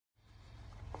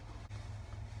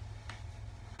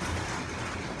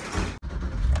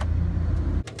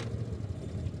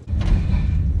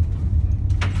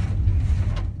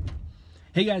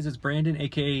Hey guys, it's Brandon,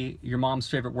 aka your mom's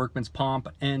favorite Workman's Pomp,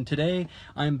 and today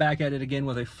I'm back at it again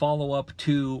with a follow-up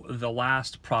to the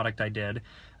last product I did.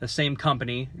 The same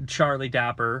company, Charlie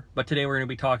Dapper, but today we're going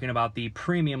to be talking about the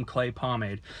premium clay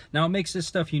pomade. Now what makes this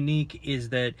stuff unique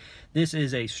is that this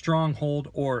is a stronghold,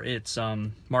 or it's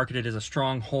marketed as a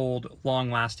stronghold,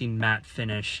 long-lasting matte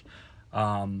finish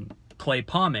clay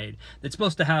pomade. It's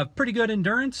supposed to have pretty good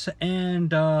endurance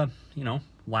and,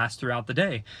 last throughout the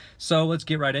day. So let's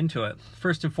get right into it.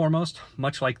 First and foremost,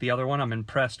 much like the other one, I'm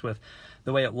impressed with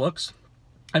the way it looks.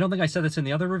 I don't think I said this in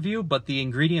the other review, but the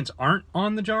ingredients aren't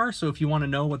on the jar. So if you want to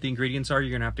know what the ingredients are,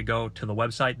 you're going to have to go to the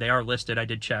website. They are listed. I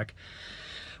did check.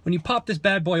 When you pop this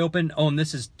bad boy open, and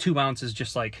this is 2 ounces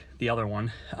just like the other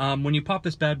one. When you pop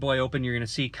this bad boy open, you're going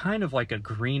to see kind of like a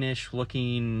greenish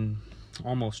looking,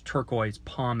 almost turquoise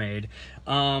pomade.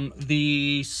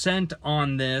 The scent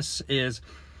on this is,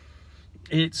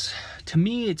 to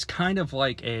me, it's kind of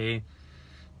like a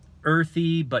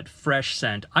earthy but fresh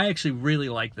scent. I actually really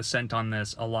like the scent on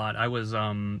this a lot. I was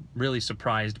really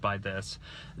surprised by this.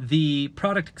 The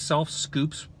product itself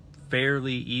scoops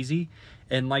fairly easy,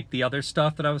 and like the other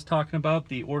stuff that I was talking about,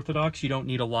 the Orthodox, you don't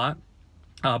need a lot.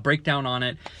 Breakdown on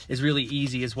it is really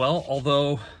easy as well,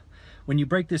 although when you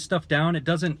break this stuff down, it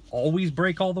doesn't always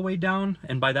break all the way down,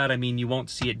 and by that I mean you won't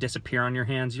see it disappear on your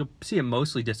hands. You'll see it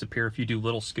mostly disappear if you do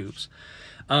little scoops.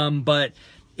 But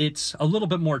it's a little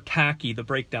bit more tacky. The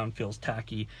breakdown feels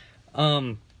tacky.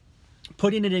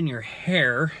 Putting it in your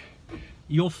hair,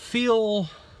 you'll feel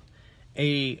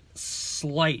a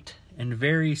slight and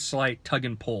very slight tug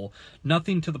and pull.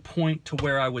 Nothing to the point to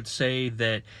where I would say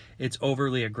that it's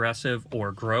overly aggressive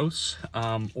or gross,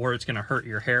 or it's gonna hurt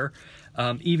your hair.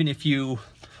 Even if you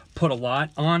put a lot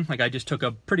on, like I just took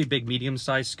a pretty big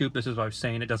medium-sized scoop, this is what I was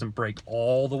saying, it doesn't break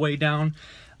all the way down.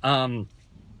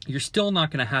 You're still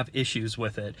not going to have issues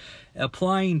with it.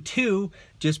 Applying too,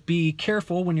 just be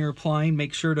careful when you're applying.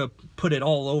 Make sure to put it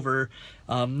all over,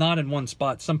 not in one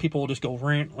spot. Some people will just go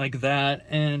rant like that,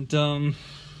 and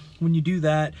when you do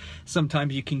that,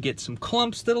 sometimes you can get some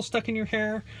clumps that'll stuck in your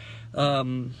hair,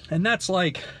 and that's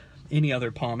like any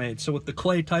other pomade. So with the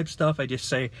clay type stuff, I just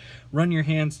say run your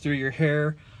hands through your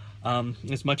hair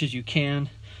as much as you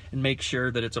can and make sure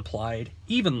that it's applied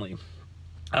evenly.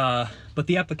 But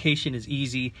the application is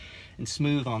easy and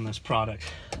smooth on this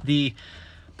product. The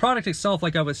product itself,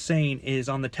 like I was saying, is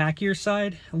on the tackier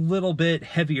side, a little bit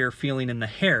heavier feeling in the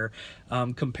hair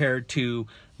compared to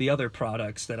the other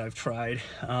products that I've tried.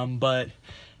 But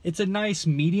it's a nice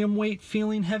medium weight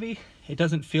feeling heavy. It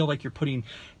doesn't feel like you're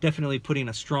definitely putting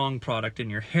a strong product in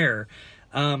your hair.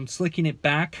 Slicking it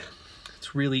back,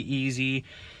 it's really easy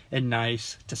and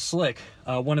nice to slick.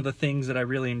 One of the things that I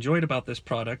really enjoyed about this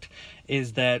product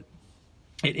is that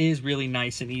it is really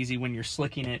nice and easy when you're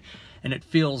slicking it, and it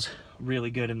feels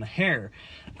really good in the hair.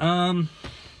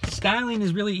 Styling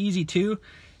is really easy too.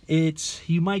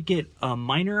 You might get a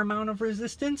minor amount of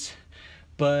resistance,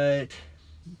 but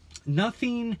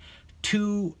nothing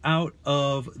too out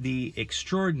of the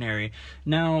extraordinary.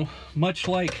 Now, much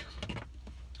like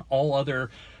all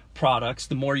other products,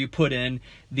 the more you put in,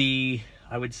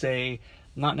 I would say,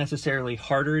 not necessarily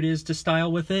harder it is to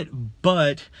style with it,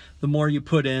 but the more you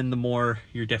put in, the more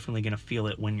you're definitely going to feel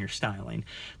it when you're styling.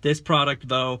 This product,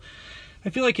 though, I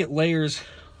feel like it layers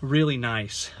really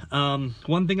nice.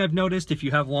 One thing I've noticed, if you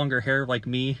have longer hair like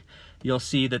me, you'll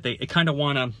see that it kind of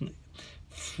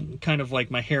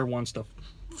like my hair wants to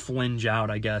flinge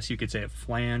out, I guess you could say it,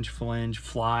 flange,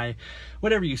 fly,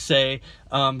 whatever you say,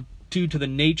 due to the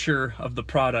nature of the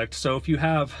product. So if you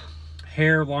have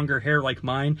longer hair like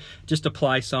mine, just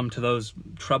apply some to those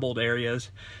troubled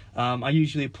areas. I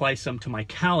usually apply some to my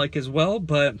cowlick as well,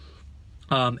 but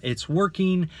it's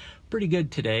working pretty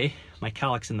good today. My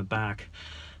cowlick's in the back.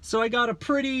 So I got a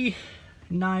pretty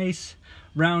nice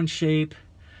round shape,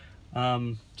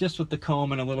 just with the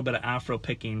comb and a little bit of afro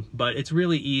picking, but it's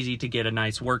really easy to get a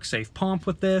nice work safe pomp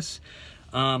with this.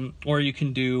 Or you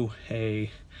can do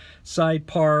a side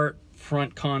part,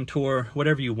 front contour,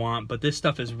 whatever you want, but this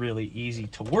stuff is really easy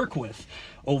to work with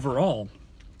overall.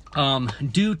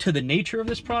 Due to the nature of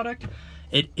this product,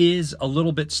 it is a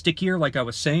little bit stickier, like I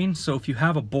was saying. So if you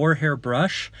have a boar hair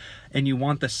brush and you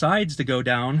want the sides to go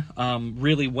down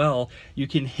really well, you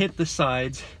can hit the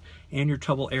sides and your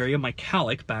trouble area, my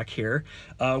cowlick back here,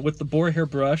 with the boar hair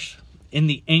brush in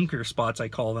the anchor spots, I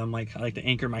call them. Like, I like to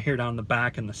anchor my hair down the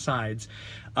back and the sides.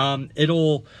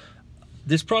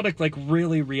 This product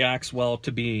really reacts well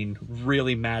to being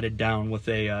really matted down with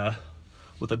a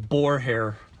boar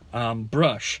hair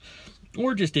brush,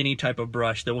 or just any type of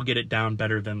brush that will get it down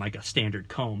better than like a standard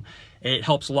comb. It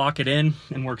helps lock it in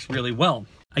and works really well.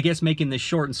 I guess making this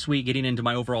short and sweet, getting into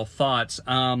my overall thoughts.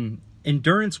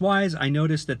 Endurance-wise, I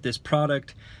noticed that this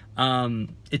product,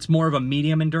 it's more of a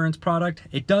medium endurance product.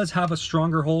 It does have a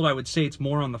stronger hold. I would say it's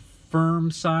more on the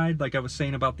firm side, like I was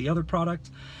saying about the other product.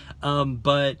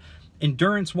 But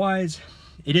endurance-wise,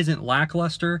 it isn't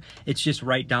lackluster. It's just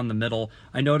right down the middle.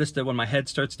 I noticed that when my head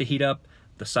starts to heat up,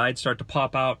 the sides start to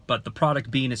pop out, but the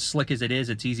product being as slick as it is,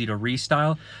 it's easy to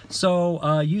restyle.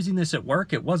 So using this at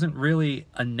work, it wasn't really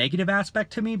a negative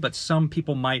aspect to me, but some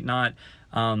people might not,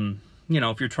 you know,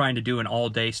 if you're trying to do an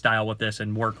all-day style with this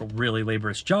and work a really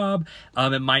laborious job,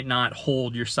 it might not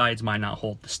hold, your sides might not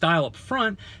hold. The style up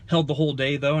front held the whole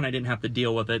day though, and I didn't have to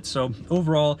deal with it. So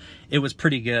overall, it was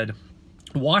pretty good.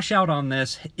 Washout on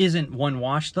this isn't one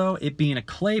wash though, it being a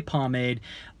clay pomade.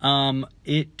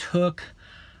 It took,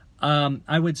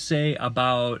 I would say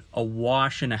about a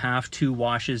wash and a half, 2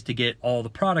 washes to get all the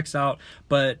products out,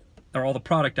 or all the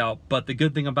product out. But the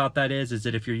good thing about that is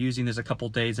that if you're using this a couple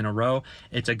days in a row,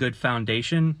 it's a good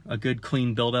foundation, a good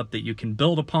clean buildup that you can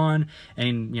build upon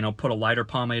and, you know, put a lighter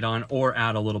pomade on or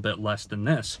add a little bit less than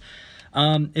this.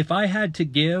 If I had to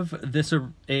give this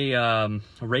a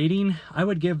rating, I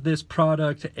would give this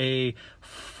product a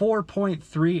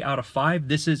 4.3 out of 5.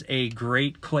 This is a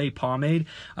great clay pomade.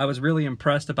 I was really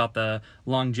impressed about the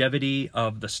longevity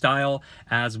of the style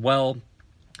as well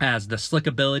as the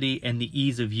slickability and the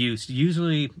ease of use.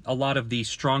 Usually a lot of the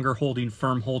stronger holding,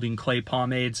 firm holding clay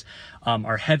pomades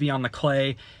are heavy on the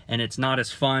clay, and it's not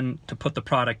as fun to put the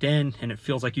product in, and it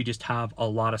feels like you just have a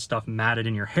lot of stuff matted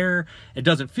in your hair. It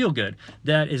doesn't feel good.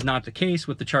 That is not the case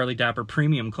with the Charlie Dapper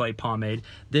Premium Clay Pomade.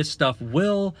 This stuff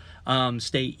will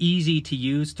stay easy to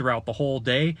use throughout the whole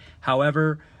day.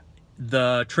 However,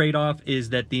 the trade-off is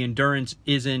that the endurance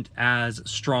isn't as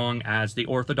strong as the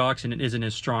Orthodox, and it isn't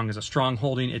as strong as a strong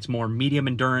holding. It's more medium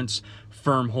endurance,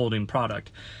 firm holding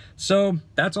product. So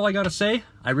that's all I got to say.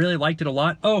 I really liked it a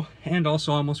lot. Oh, and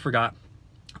also I almost forgot.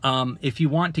 If you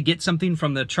want to get something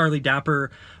from the Charlie Dapper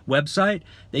website,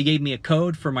 they gave me a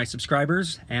code for my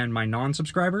subscribers and my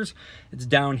non-subscribers. It's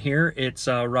down here. It's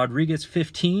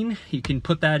Rodriguez15. You can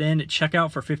put that in at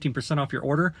checkout for 15% off your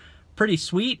order. Pretty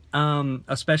sweet,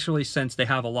 especially since they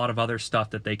have a lot of other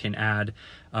stuff that they can add,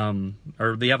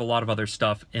 or they have a lot of other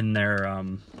stuff in their,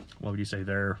 what would you say,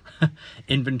 their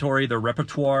inventory, their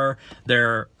repertoire,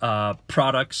 their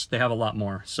products. They have a lot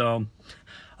more. So,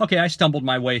 okay, I stumbled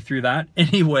my way through that.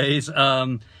 Anyways,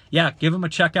 yeah, give them a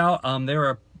check out. They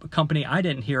were a company I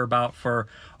didn't hear about for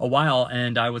a while,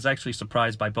 and I was actually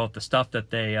surprised by both the stuff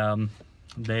that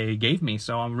they gave me,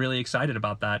 so I'm really excited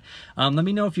about that. Let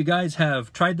me know if you guys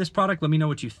have tried this product. Let me know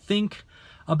what you think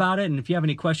about it, and if you have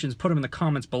any questions, put them in the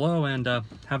comments below, and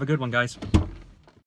have a good one, guys.